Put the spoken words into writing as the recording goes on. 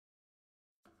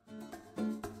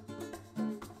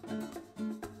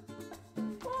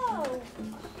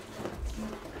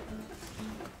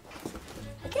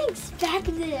back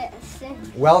to this.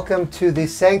 Welcome to the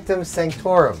Sanctum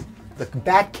Sanctorum, the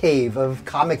bat cave of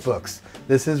comic books.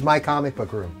 This is my comic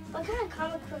book room. What kind of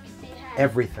comic books do you have?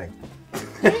 Everything.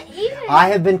 Even I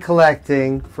have been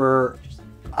collecting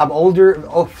I'm older,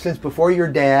 since before your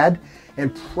dad,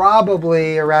 and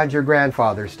probably around your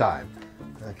grandfather's time.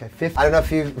 Okay, I don't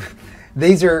know if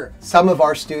these are some of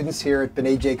our students here at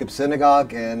B'nai Jacob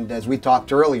Synagogue, and as we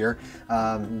talked earlier,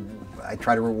 I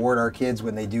try to reward our kids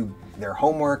when they do their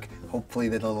homework. Hopefully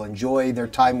that they'll enjoy their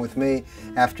time with me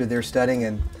after they're studying,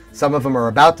 and some of them are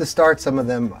about to start, some of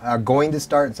them are going to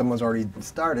start, and someone's already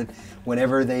started.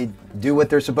 Whenever they do what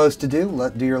they're supposed to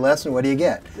do your lesson, what do you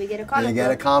get? we get a comic book. You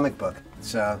get a comic book.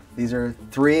 So these are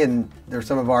 3, and they're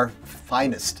some of our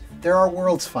finest. They're our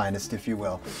world's finest, if you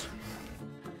will.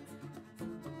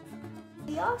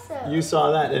 We also You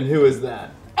saw that, and who is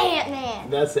that? Ant-Man.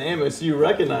 That's Ant-Man, so you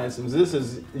recognize him. This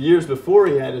is years before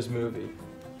he had his movie.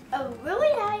 Oh, really?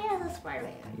 Now he has a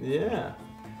Spider-Man. Yeah,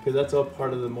 because that's all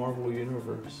part of the Marvel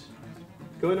universe.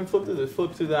 Go ahead and flip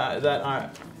through that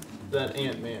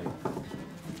Ant-Man.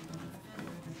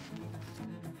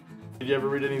 Did you ever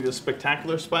read any of the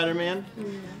Spectacular Spider-Man?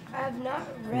 I have not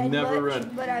read Never much,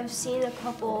 read. but I've seen a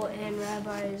couple in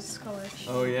Rabbi's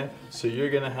collection. Oh yeah? So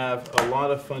you're going to have a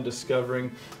lot of fun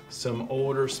discovering some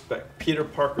older Peter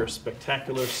Parker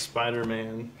Spectacular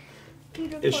Spider-Man.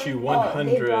 Issue 100. Oh,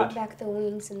 they brought back the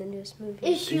wings in the newest movie.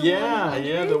 Issue Yeah, 100?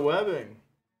 yeah, the webbing.